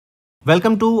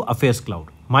Welcome to Affairs Cloud.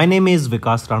 My name is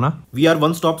Vikas Rana. We are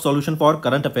one-stop solution for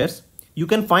current affairs. You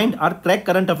can find our Crack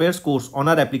Current Affairs course on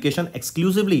our application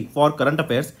exclusively for current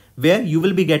affairs, where you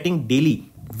will be getting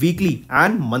daily, weekly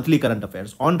and monthly current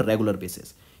affairs on regular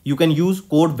basis. You can use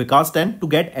code VIKAS10 to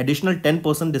get additional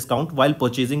 10% discount while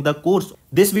purchasing the course.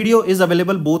 This video is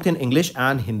available both in English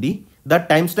and Hindi. The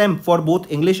timestamp for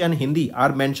both English and Hindi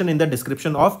are mentioned in the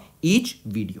description of each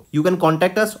video. You can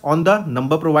contact us on the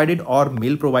number provided or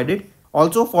mail provided.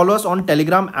 Also follow us on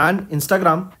Telegram and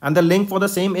Instagram, and the link for the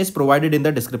same is provided in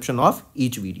the description of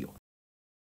each video.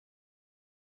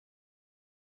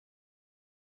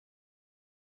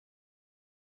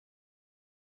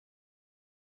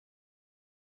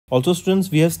 Also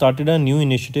students, we have started a new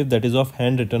initiative that is of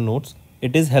handwritten notes.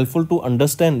 It is helpful to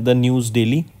understand the news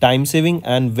daily, time saving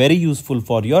and very useful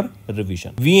for your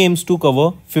revision. We aims to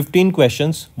cover 15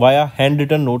 questions via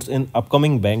handwritten notes in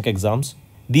upcoming bank exams.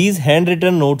 These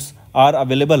handwritten notes are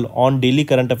available on daily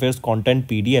current affairs content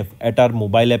PDF at our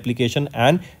mobile application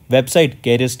and website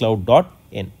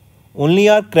AffairsCloud.com. Only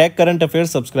our Crack Current Affairs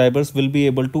subscribers will be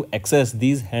able to access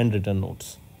these handwritten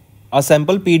notes. A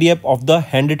sample PDF of the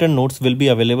handwritten notes will be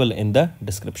available in the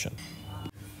description.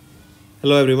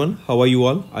 Hello everyone, how are you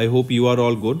all? I hope you are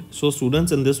all good. So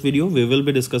students, in this video we will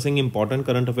be discussing important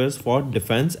current affairs for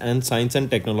defense and science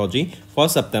and technology for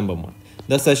September month.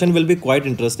 The session will be quite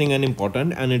interesting and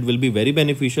important, and it will be very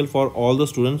beneficial for all the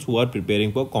students who are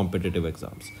preparing for competitive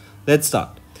exams. Let's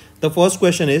start. The first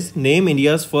question is, name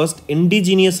India's first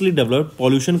indigenously developed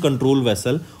pollution control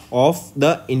vessel of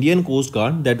the Indian Coast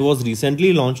Guard that was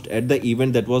recently launched at the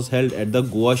event that was held at the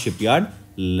Goa Shipyard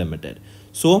Limited.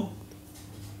 So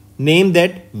name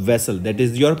that vessel, that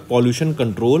is your pollution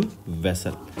control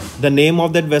vessel. The name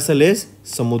of that vessel is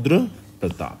Samudra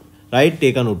Pratap. Right?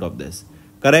 Take a note of this.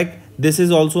 Correct? This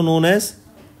is also known as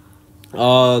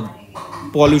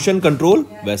pollution control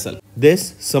vessel.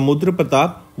 This Samudra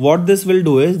Pratap, what this will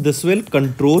do is, this will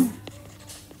control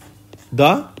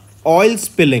the oil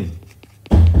spilling.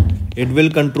 It will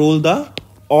control the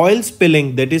oil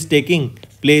spilling that is taking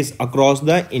place across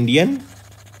the Indian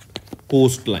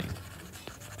coastline.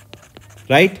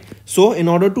 Right? So in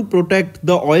order to protect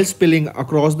the oil spilling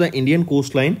across the Indian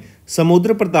coastline,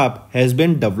 Samudra Pratap has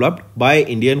been developed by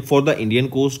for the Indian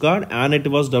Coast Guard, and it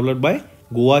was developed by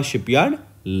Goa Shipyard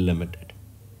Limited.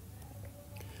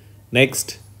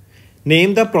 Next,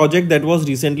 name the project that was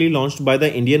recently launched by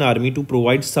the Indian Army to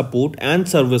provide support and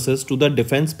services to the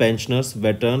defense pensioners,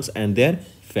 veterans and their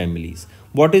families.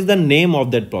 What is the name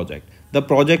of that project? The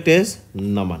project is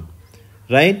Naman.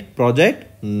 Right?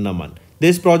 Project Naman.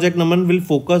 This project Naman will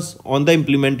focus on the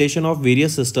implementation of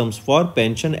various systems for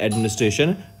pension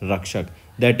administration Rakshak.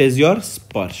 That is your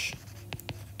SPARSH.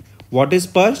 What is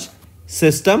SPARSH?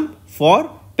 System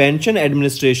for Pension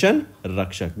Administration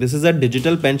Rakshak. This is a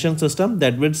digital pension system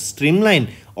that will streamline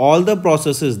all the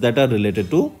processes that are related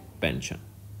to pension.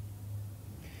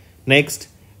 Next,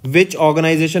 which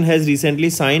organization has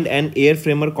recently signed an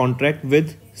airframer contract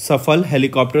with Safal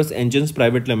Helicopters Engines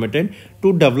Private Limited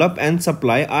to develop and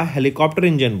supply a helicopter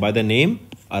engine by the name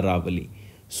Aravali?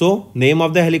 So, name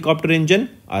of the helicopter engine,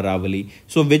 Aravali.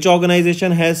 So, which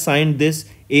organization has signed this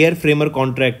airframer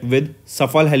contract with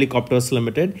Safal Helicopters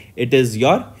Limited? It is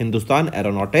your Hindustan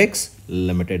Aeronautics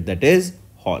Limited, that is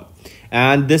HAL.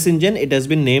 And this engine, it has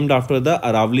been named after the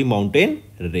Aravali mountain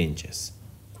ranges.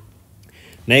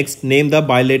 Next, name the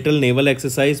bilateral naval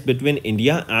exercise between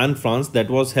India and France that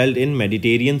was held in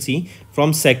Mediterranean Sea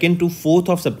from 2nd to 4th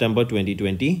of September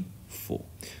 2024.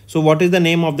 So what is the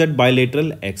name of that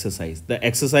bilateral exercise? The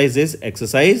exercise is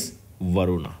Exercise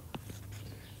Varuna.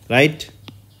 Right?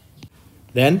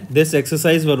 Then this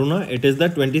Exercise Varuna, it is the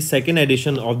 22nd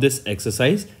edition of this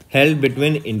exercise held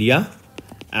between India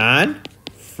and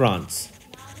France.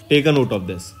 Take a note of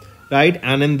this. Right?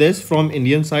 And in this, from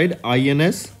Indian side,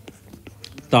 INS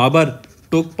Tabar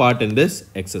took part in this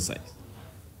exercise.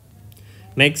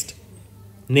 Next,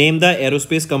 name the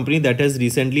aerospace company that has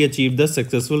recently achieved the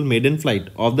successful maiden flight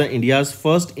of the India's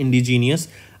first indigenous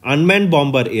unmanned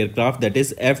bomber aircraft, that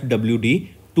is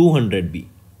FWD-200B.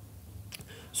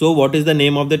 So what is the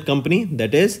name of that company?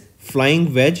 That is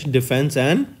Flying Wedge Defense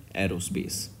and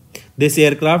Aerospace. This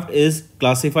aircraft is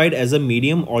classified as a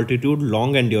medium altitude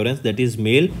long endurance, that is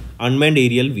MALE unmanned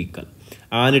aerial vehicle.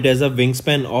 And it has a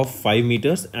wingspan of 5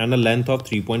 meters and a length of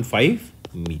 3.5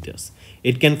 meters.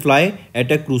 It can fly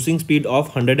at a cruising speed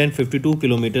of 152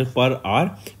 km per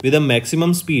hour with a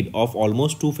maximum speed of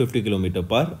almost 250 km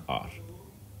per hour.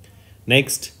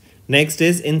 Next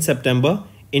is, in September,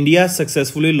 India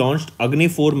successfully launched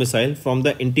Agni-4 missile from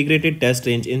the integrated test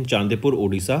range in Chandipur,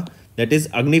 Odisha. That is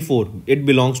Agni-4. It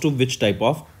belongs to which type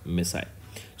of missile?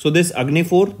 So this Agni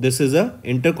 4, this is a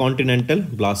intercontinental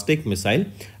ballistic missile,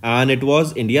 and it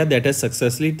was India that has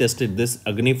successfully tested this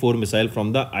Agni 4 missile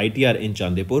from the ITR in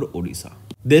Chandipur, Odisha.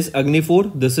 This Agni 4,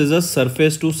 this is a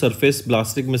surface to surface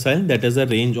ballistic missile that has a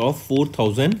range of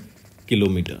 4,000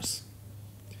 kilometers.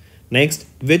 Next,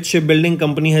 which shipbuilding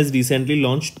company has recently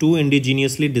launched two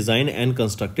indigenously designed and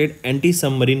constructed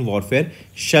anti-submarine warfare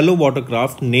shallow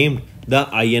watercraft named the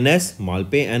INS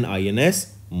Malpe and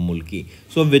INS Mulki?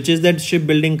 So which is that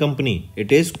shipbuilding company?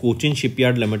 It is Cochin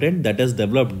Shipyard Limited that has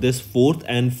developed this fourth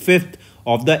and fifth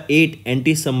of the 8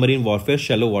 anti-submarine warfare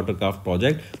shallow watercraft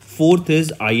project. Fourth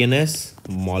is INS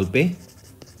Malpe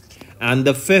and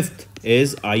the fifth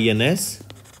is INS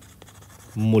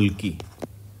Mulki.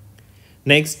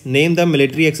 Next, name the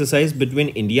military exercise between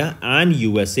India and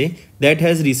USA that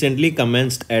has recently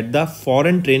commenced at the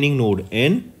Foreign Training Node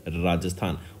in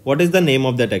Rajasthan. What is the name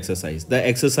of that exercise? The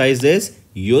exercise is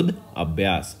Yudh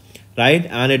Abhyas, right?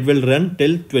 And it will run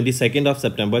till 22nd of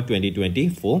September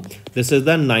 2024. This is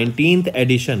the 19th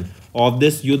edition of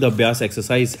this Yudh Abhyas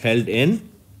exercise held in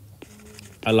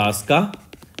Alaska,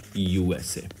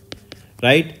 USA,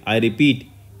 right? I repeat,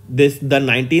 this the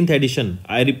 19th edition.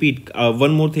 I repeat,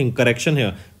 one more thing, correction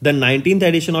here. The 19th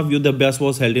edition of Yudh Abhyas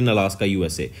was held in Alaska,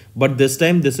 USA. But this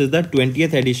time, this is the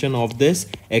 20th edition of this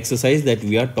exercise that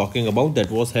we are talking about,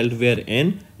 that was held where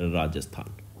in Rajasthan.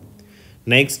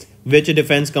 Next, which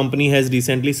defense company has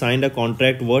recently signed a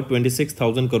contract worth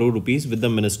 26,000 crore rupees with the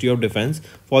Ministry of Defense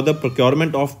for the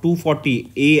procurement of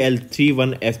 240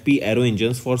 AL-31FP aero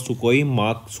engines for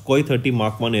Sukhoi 30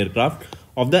 Mark 1 aircraft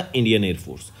of the Indian Air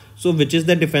Force? So which is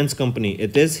the defense company?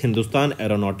 It is Hindustan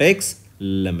Aeronautics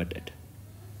Limited.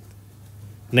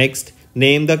 Next,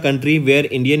 name the country where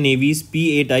Indian Navy's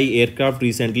P-8I aircraft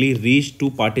recently reached to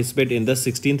participate in the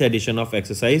 16th edition of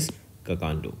exercise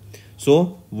Kakandu.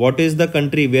 So what is the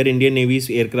country where Indian Navy's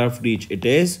aircraft reached? It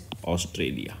is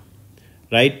Australia,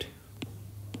 right?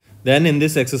 Then in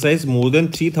this exercise, more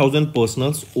than 3,000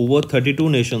 personals over 32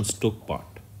 nations took part.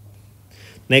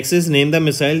 Next is name the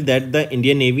missile that the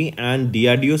Indian Navy and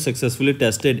DRDO successfully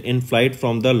tested in flight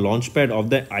from the launchpad of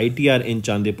the ITR in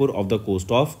Chandipur of the coast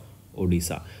of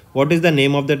Odisha. What is the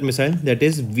name of that missile? That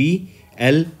is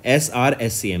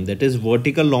VLSRSCM, that is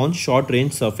Vertical Launch Short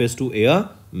Range Surface to Air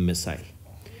Missile.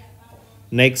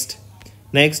 Next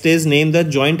is name the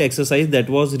joint exercise that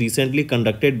was recently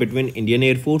conducted between Indian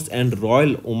Air Force and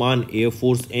Royal Oman Air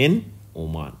Force in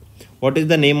Oman. What is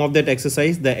the name of that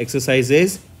exercise? The exercise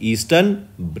is Eastern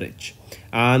Bridge.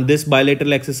 And this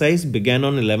bilateral exercise began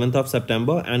on 11th of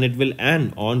September and it will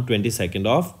end on 22nd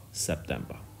of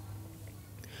September.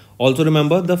 Also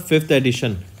remember the 5th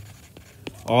edition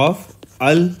of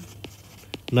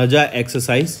Al-Naja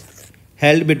exercise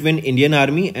held between Indian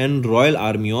Army and Royal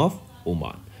Army of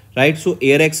Oman. Right? So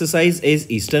air exercise is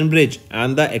Eastern Bridge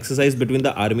and the exercise between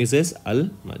the armies is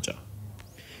Al-Naja.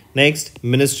 Next,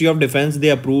 Ministry of Defense, they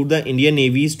approved the Indian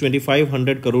Navy's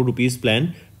 2,500 crore rupees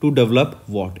plan to develop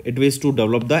what? It was to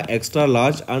develop the extra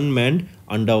large unmanned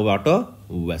underwater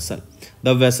vessel.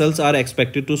 The vessels are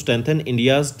expected to strengthen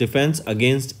India's defense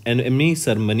against enemy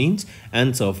submarines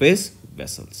and surface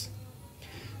vessels.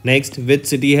 Next, which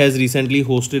city has recently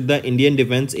hosted the Indian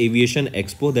Defense Aviation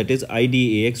Expo, that is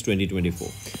IDAX 2024?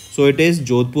 So it is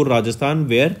Jodhpur, Rajasthan,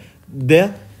 where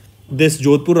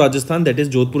Jodhpur, Rajasthan, that is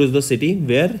Jodhpur is the city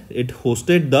where it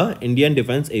hosted the Indian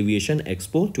Defense Aviation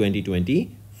Expo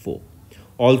 2024.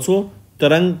 Also,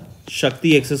 Tarang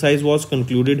Shakti exercise was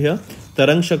concluded here.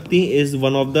 Tarang Shakti is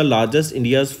one of the largest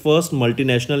India's first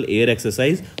multinational air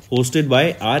exercise hosted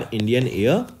by our Indian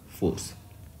Air Force.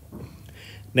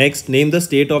 Next, name the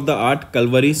state-of-the-art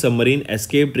Kalvari Submarine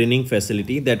Escape Training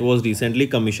Facility that was recently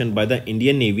commissioned by the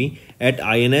Indian Navy at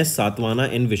INS Satwana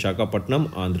in Visakhapatnam,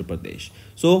 Andhra Pradesh.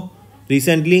 So,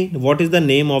 recently, what is the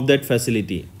name of that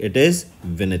facility? It is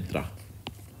Vinitra.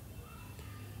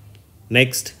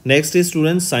 Next is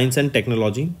students, science and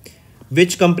technology.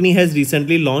 Which company has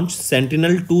recently launched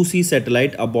Sentinel-2C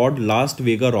satellite aboard last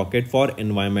Vega rocket for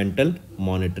environmental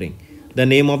monitoring? The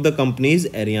name of the company is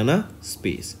Ariana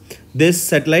Space. This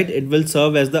satellite, it will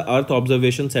serve as the Earth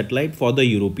observation satellite for the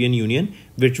European Union,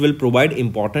 which will provide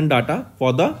important data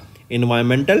for the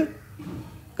environmental,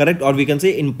 correct, or we can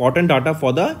say important data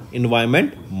for the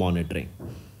environment monitoring.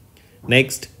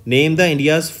 Next, name the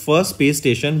India's first space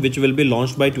station which will be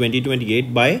launched by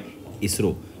 2028 by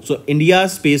ISRO. So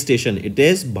India's space station, it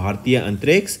is Bharatiya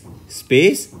Antariksh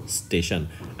Space Station,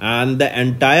 and the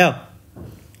entire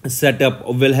setup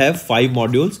will have 5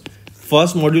 modules.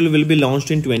 First module will be launched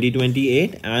in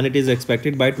 2028 and it is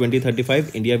expected by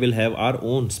 2035 India will have our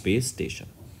own space station.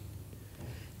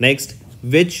 Next,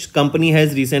 Which company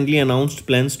has recently announced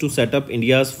plans to set up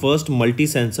India's first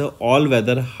multi-sensor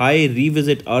all-weather high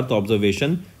revisit Earth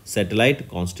observation satellite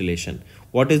constellation?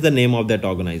 What is the name of that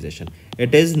organization?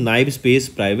 It is Naib Space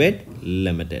Private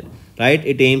Limited. Right?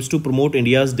 It aims to promote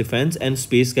India's defense and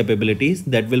space capabilities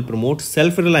that will promote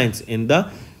self-reliance in the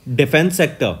defense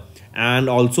sector. And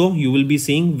also you will be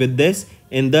seeing with this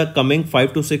in the coming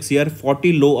 5 to 6 year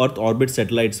 40 low earth orbit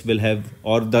satellites will have,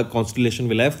 or the constellation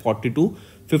will have 40 to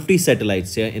 50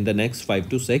 satellites here in the next 5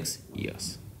 to 6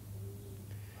 years.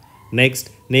 Next,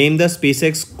 name the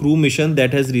SpaceX crew mission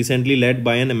that has recently led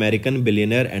by an American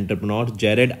billionaire entrepreneur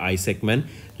Jared Isaacman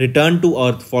returned to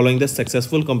Earth following the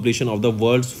successful completion of the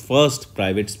world's first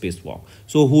private spacewalk.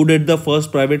 So who did the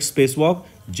first private spacewalk?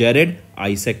 Jared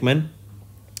Isaacman.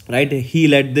 Right, he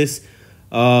led this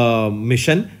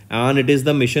mission, and it is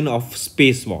the mission of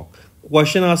spacewalk.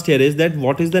 Question asked here is that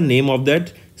what is the name of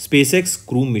that SpaceX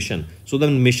crew mission? So the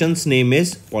mission's name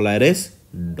is Polaris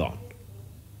Dawn.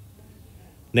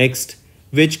 Next,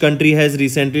 which country has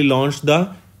recently launched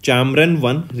the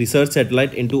Chandrayaan-1 research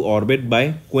satellite into orbit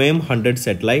by QM-100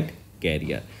 satellite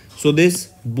carrier? So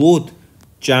this both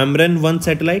Chandrayaan-1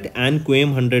 satellite and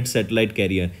QM-100 satellite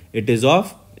carrier, it is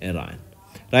of Iran.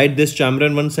 Right, this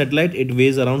Chandrayaan-1 satellite, it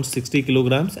weighs around 60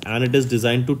 kilograms and it is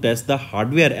designed to test the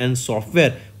hardware and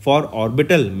software for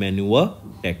orbital maneuver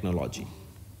technology.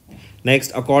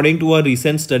 Next, according to a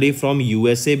recent study from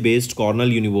USA-based Cornell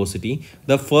University,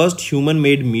 the first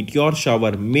human-made meteor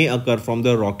shower may occur from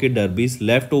the rocket debris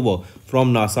left over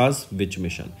from NASA's which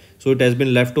mission? So it has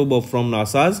been left over from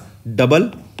NASA's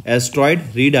Double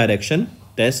Asteroid Redirection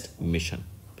Test mission.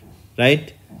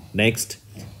 Right? Next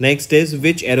is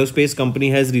which aerospace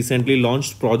company has recently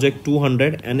launched Project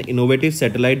 200, an innovative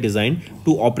satellite designed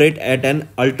to operate at an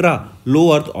ultra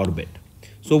low Earth orbit?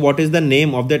 So what is the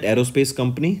name of that aerospace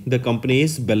company? The company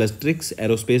is Bellatrix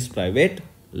Aerospace Private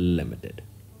Limited.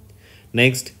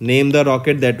 Next, name the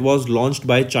rocket that was launched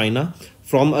by China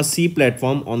from a sea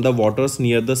platform on the waters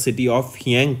near the city of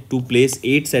Hyang to place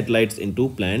 8 satellites into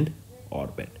planned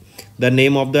orbit. The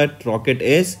name of that rocket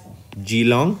is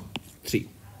Zilong 3.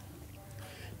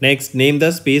 Next, name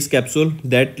the space capsule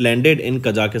that landed in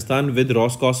Kazakhstan with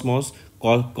Roscosmos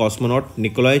cosmonaut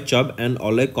Nikolai Chubb and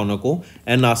Oleg Kononenko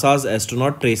and NASA's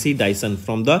astronaut Tracy Dyson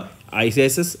from the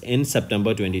ISS in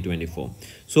September 2024.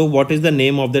 So what is the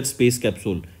name of that space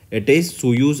capsule? It is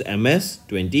Soyuz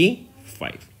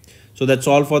MS-25. So that's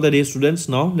all for the day, students.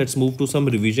 Now let's move to some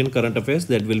revision current affairs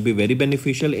that will be very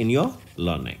beneficial in your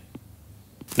learning.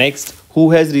 Next,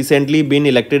 who has recently been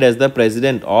elected as the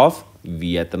president of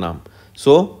Vietnam?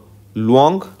 So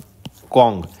Luong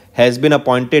Kong has been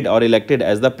appointed or elected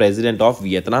as the president of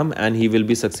Vietnam and he will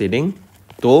be succeeding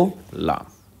To Lam.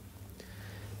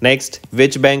 Next,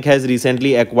 which bank has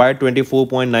recently acquired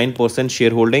 24.9%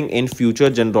 shareholding in Future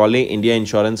Generali India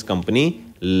Insurance Company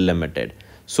Limited?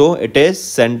 So it is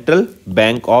Central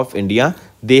Bank of India.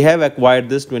 They have acquired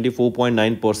this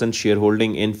 24.9%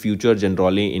 shareholding in Future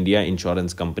Generali India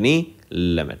Insurance Company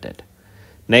Limited.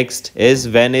 Next is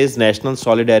when is National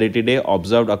Solidarity Day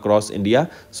observed across India?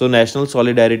 So National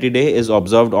Solidarity Day is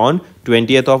observed on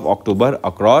 20th of October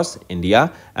across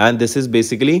India, and this is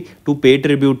basically to pay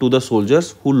tribute to the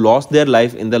soldiers who lost their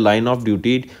life in the line of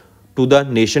duty to the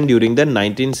nation during the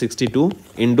 1962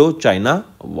 Indo-China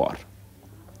War.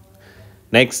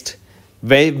 Next,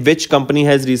 which company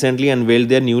has recently unveiled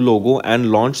their new logo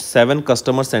and launched 7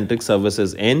 customer-centric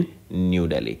services in New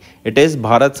Delhi? It is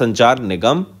Bharat Sanchar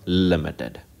Nigam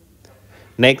Limited.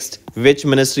 Next, which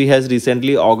ministry has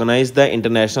recently organized the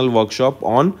international workshop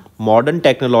on modern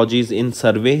technologies in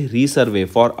resurvey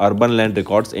for urban land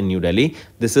records in New Delhi?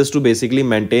 This is to basically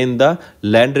maintain the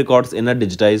land records in a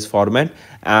digitized format,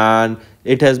 and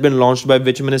it has been launched by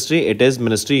which ministry? It is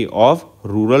Ministry of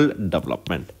Rural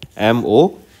Development,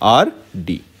 MORD.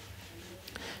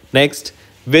 Next,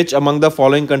 which among the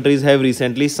following countries have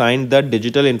recently signed the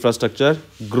Digital Infrastructure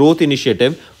Growth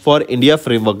Initiative for India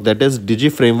framework, that is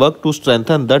Digi framework, to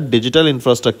strengthen the digital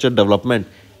infrastructure development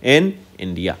in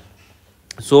India?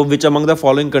 So which among the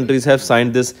following countries have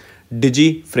signed this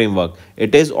Digi framework?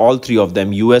 It is all 3 of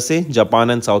them, USA,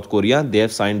 Japan and South Korea. They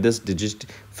have signed this Digi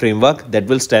framework that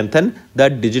will strengthen the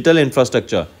digital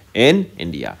infrastructure in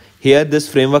India. Here this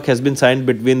framework has been signed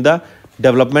between the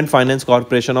Development Finance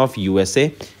Corporation of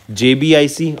USA,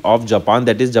 JBIC of Japan,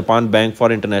 that is Japan Bank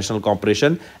for International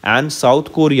Cooperation, and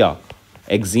South Korea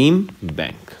Exim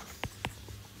Bank.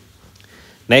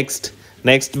 Next,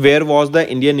 Next, where was the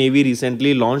Indian Navy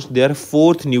recently launched their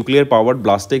fourth nuclear-powered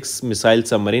ballistic missile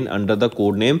submarine under the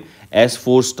code name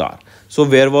S4 Star? So,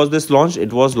 where was this launched?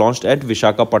 It was launched at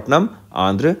Vishakhapatnam,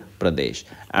 Andhra Pradesh.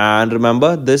 And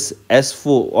remember, this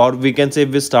S4, or we can say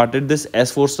we started this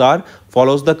S4 Star,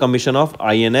 follows the commission of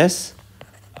INS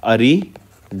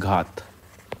Arighat.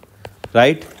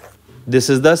 Right? This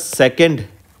is the second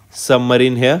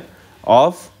submarine here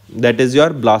of, that is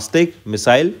your ballistic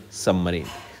missile submarine.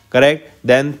 Correct.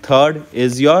 Then third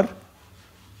is your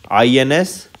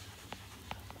INS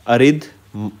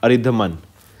Aridhaman.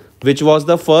 Which was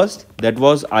the first? That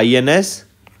was INS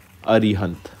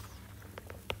Arihant.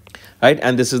 Right.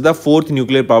 And this is the fourth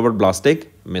nuclear powered ballistic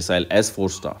missile, S4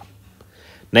 Star.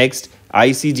 Next,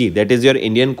 ICG, that is your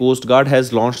Indian Coast Guard,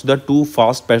 has launched the two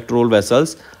fast patrol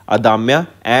vessels, Adamya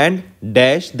and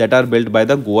Dash, that are built by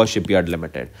the Goa Shipyard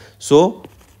Limited. So,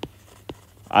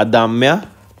 Adamya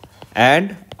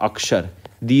and Akshar.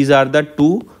 These are the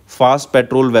two fast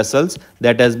patrol vessels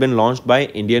that has been launched by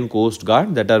Indian Coast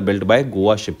Guard that are built by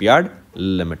Goa Shipyard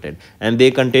Limited. And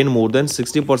they contain more than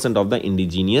 60% of the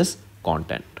indigenous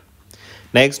content.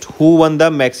 Next, who won the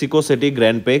Mexico City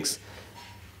Grand Prix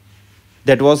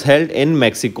that was held in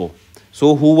Mexico?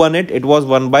 So, who won it? It was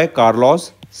won by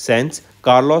Carlos Sainz.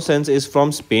 Carlos Sainz is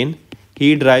from Spain.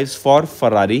 He drives for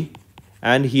Ferrari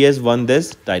and he has won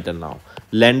this title now.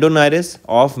 Lando Norris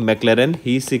of McLaren,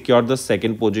 he secured the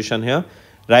second position here,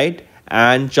 right?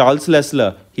 And Charles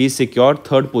Leclerc, he secured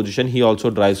third position. He also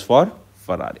drives for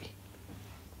Ferrari.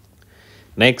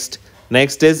 Next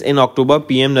is in October,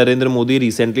 PM Narendra Modi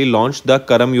recently launched the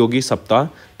Karam Yogi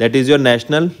Saptah, that is your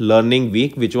National Learning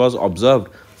Week, which was observed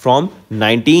from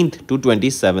 19th to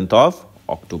 27th of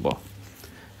October.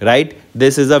 Right?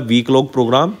 This is a week-long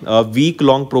program,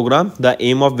 the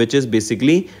aim of which is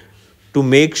basically to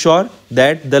make sure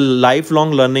that the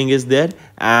lifelong learning is there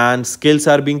and skills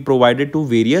are being provided to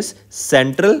various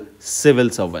central civil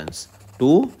servants.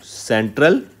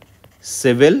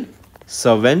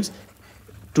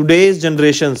 Today's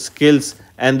generation skills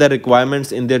and the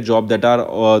requirements in their job that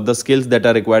are the skills that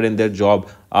are required in their job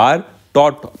are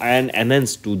taught and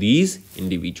enhanced to these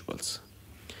individuals.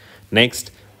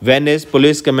 Next, when is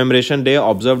Police Commemoration Day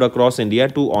observed across India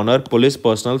to honor police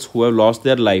personnel who have lost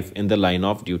their life in the line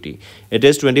of duty? It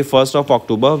is 21st of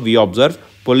October. We observe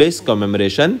Police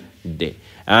Commemoration Day.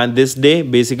 And this day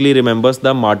basically remembers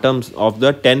the martyrs of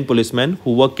the 10 policemen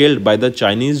who were killed by the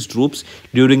Chinese troops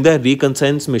during the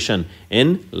reconnaissance mission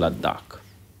in Ladakh.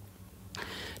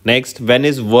 Next, when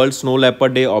is World Snow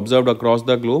Leopard Day observed across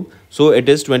the globe? So it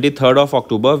is 23rd of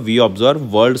October. We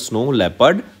observe World Snow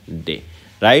Leopard Day.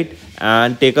 Right?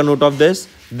 And take a note of this.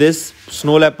 This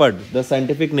snow leopard, the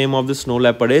scientific name of the snow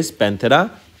leopard is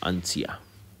Panthera ansea.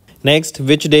 Next,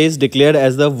 which day is declared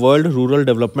as the World Rural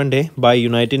Development Day by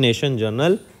United Nations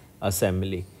General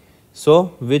Assembly?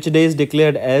 So, which day is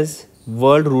declared as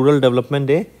World Rural Development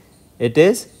Day? It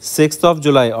is 6th of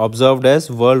July, observed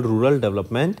as World Rural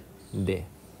Development Day.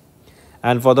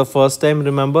 And for the first time,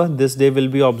 remember, this day will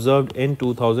be observed in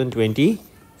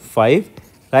 2025.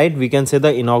 Right, we can say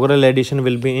the inaugural edition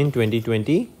will be in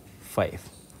 2025.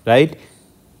 Right.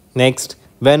 Next,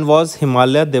 when was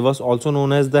Himalaya Divas, also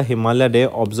known as the Himalaya Day,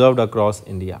 observed across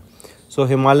India? So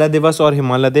Himalaya Divas or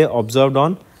Himalaya Day observed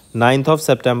on 9th of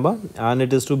September, and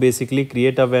it is to basically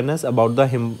create awareness about the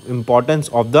importance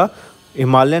of the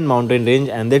Himalayan mountain range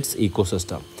and its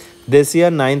ecosystem. This year,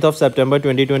 9th of September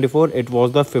 2024, it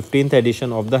was the 15th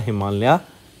edition of the Himalaya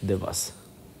Divas.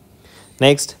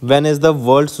 Next, when is the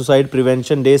World Suicide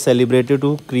Prevention Day celebrated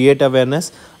to create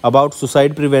awareness about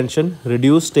suicide prevention,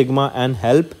 reduce stigma and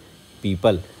help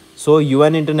people? So,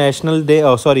 UN International Day,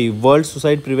 World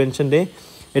Suicide Prevention Day,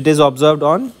 it is observed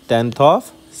on 10th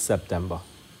of September.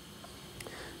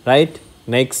 Right?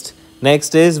 Next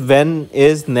is when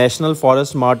is National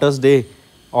Forest Martyrs Day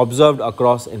observed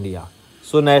across India?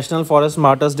 So, National Forest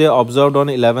Martyrs Day observed on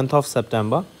 11th of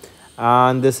September,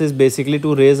 and this is basically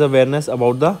to raise awareness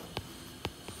about the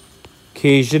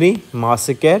Khejri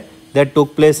massacre that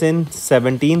took place in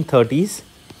 1730s,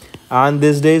 and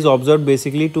this day is observed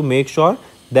basically to make sure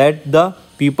that the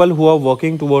people who are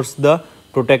working towards the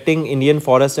protecting Indian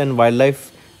forest and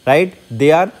wildlife, right,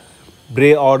 they are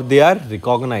brave or they are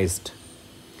recognized.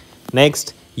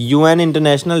 Next, UN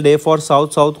International Day for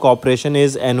South-South Cooperation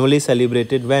is annually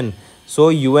celebrated when? So,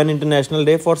 UN International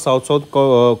Day for South-South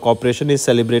Cooperation is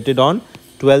celebrated on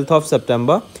 12th of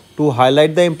September to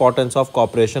highlight the importance of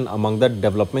cooperation among the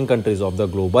developing countries of the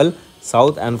global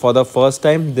south, and for the first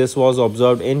time this was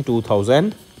observed in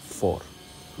 2004.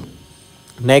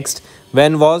 Next,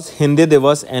 when was Hindi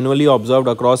Divas annually observed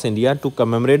across India to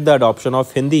commemorate the adoption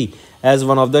of Hindi as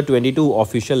one of the 22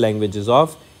 official languages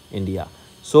of India.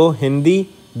 So Hindi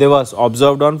Divas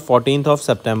observed on 14th of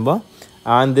September,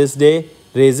 and this day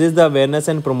raises the awareness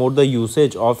and promote the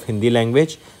usage of Hindi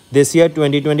language. This year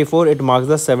 2024, it marks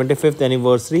the 75th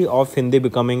anniversary of Hindi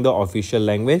becoming the official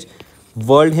language.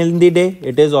 World Hindi Day,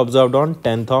 it is observed on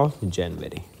 10th of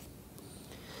January.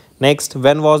 Next,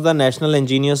 when was the National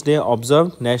Engineers Day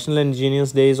observed? National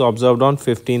Engineers Day is observed on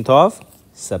 15th of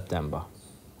September.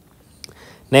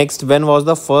 Next, when was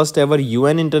the first ever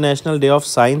UN International Day of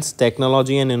Science,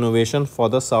 Technology and Innovation for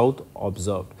the South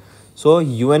observed? So,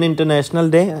 UN International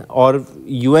Day or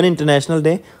UN International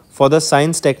Day for the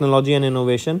Science, Technology and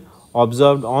Innovation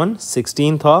observed on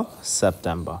 16th of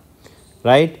September.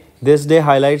 Right? This day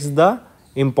highlights the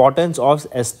importance of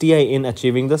STI in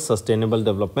achieving the Sustainable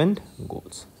Development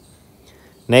Goals.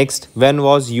 Next, when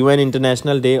was UN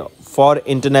International Day for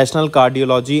International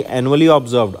Cardiology annually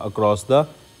observed across the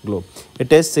globe?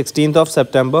 It is 16th of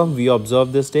September we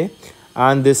observe this day,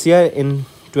 and this year in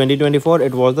 2024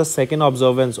 it was the second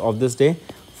observance of this day.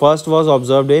 First was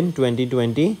observed in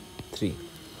 2023.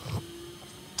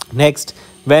 Next,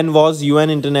 when was UN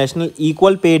International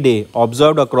Equal Pay Day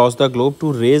observed across the globe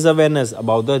to raise awareness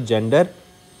about the gender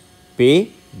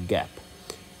pay gap?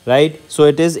 Right, so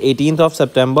it is 18th of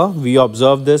September we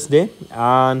observe this day,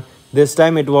 and this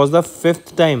time it was the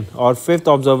fifth time or fifth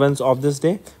observance of this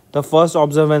day. The first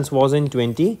observance was in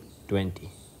 2020.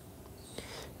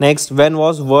 Next, when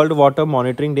was World Water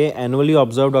Monitoring Day annually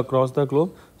observed across the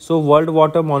globe? So World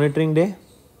Water Monitoring Day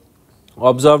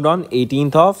observed on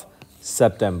 18th of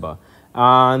September,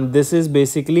 and this is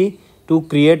basically to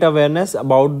create awareness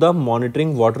about the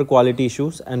monitoring water quality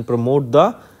issues and promote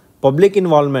the public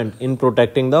involvement in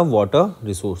protecting the water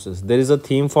resources. There is a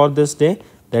theme for this day,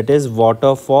 that is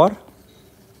Water for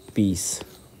Peace.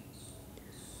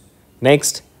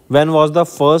 Next, when was the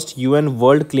first UN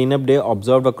World Cleanup Day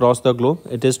observed across the globe?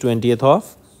 It is 20th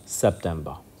of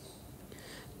September.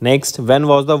 Next, when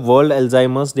was the World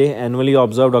Alzheimer's Day annually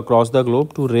observed across the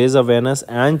globe to raise awareness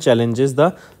and challenges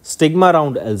the stigma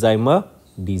around Alzheimer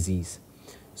disease?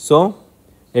 So,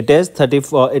 it is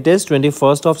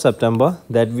 21st of September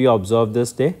that we observe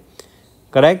this day,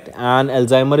 correct? And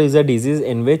Alzheimer is a disease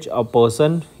in which a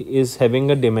person is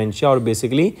having a dementia, or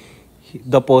basically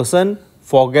the person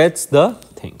forgets the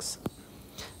things.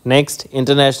 Next,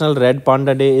 International Red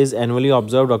Panda Day is annually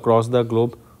observed across the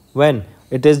globe. When?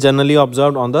 It is generally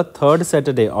observed on the third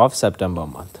Saturday of September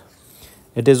month.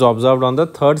 It is observed on the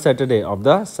third Saturday of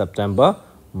the September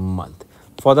month.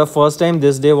 For the first time,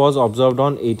 this day was observed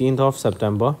on 18th of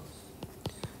September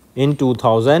in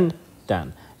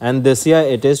 2010. And this year,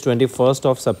 it is 21st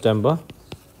of September,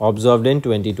 observed in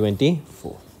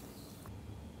 2024.